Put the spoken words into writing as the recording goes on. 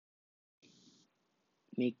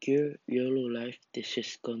Make your YOLO life. This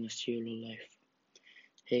is Connor's YOLO life.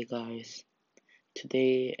 Hey guys,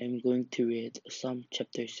 today I'm going to read Psalm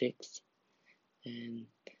chapter 6, and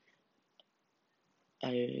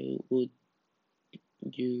I would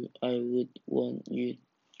I would want you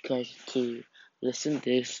guys to listen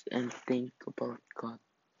this and think about God.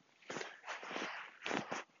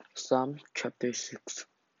 Psalm chapter 6.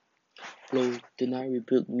 Lord, do not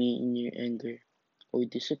rebuke me in your anger, or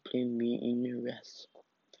discipline me in your wrath.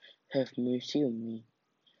 Have mercy on me,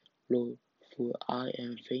 Lord, for I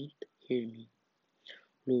am faint. Hear me,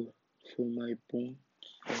 Lord, for my bones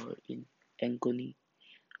are in agony.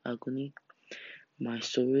 Agony. My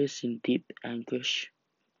soul is in deep anguish.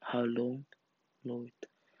 How long, Lord?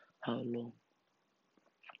 How long?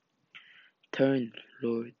 Turn,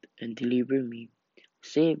 Lord, and deliver me.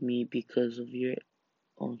 Save me because of your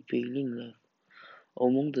unfailing love.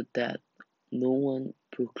 Among the dead, no one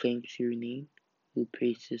proclaims your name who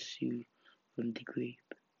praises you from the grave.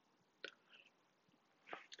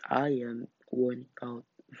 I am worn out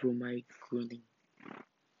from my groaning.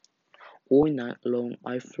 All night long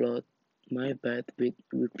I flood my bed with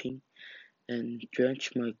weeping and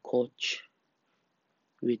drench my couch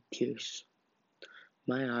with tears.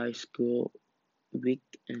 My eyes grow weak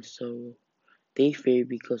and sorrow. They fade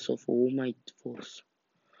because of all my foes.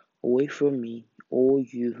 Away from me, all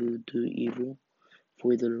you who do evil,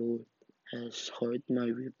 for the Lord has heard my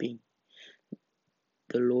weeping.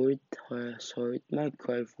 The Lord has heard my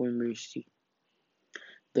cry for mercy.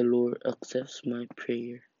 The Lord accepts my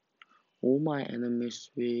prayer. All my enemies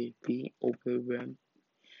will be overwhelmed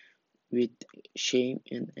with shame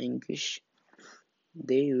and anguish.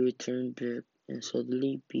 They will turn back and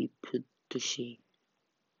suddenly be put to shame.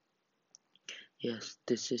 Yes,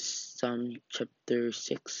 this is Psalm chapter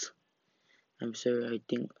 6. I'm sorry, I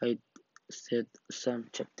think I said Psalm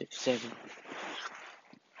chapter 7.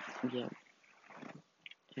 Yeah,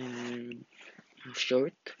 and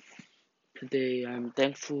short. Today I'm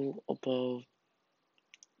thankful about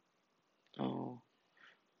uh,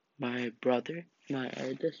 my brother. My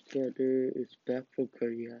eldest brother is back from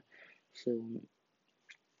Korea, so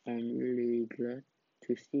I'm really glad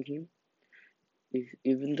to see him.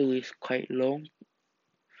 Even though it's quite long,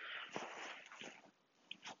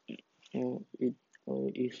 it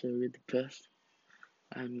is already past.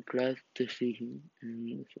 I'm glad to see him,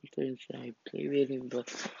 and sometimes I play with him, but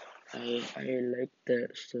I like that.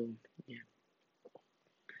 So yeah,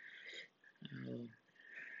 uh,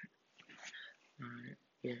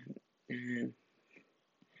 yeah, and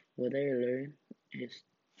what I learned is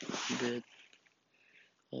that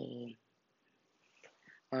uh,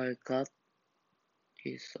 our God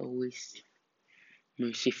is always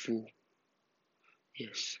merciful.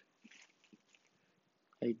 Yes,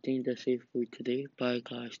 I think that's it for today. Bye,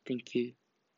 guys. Thank you.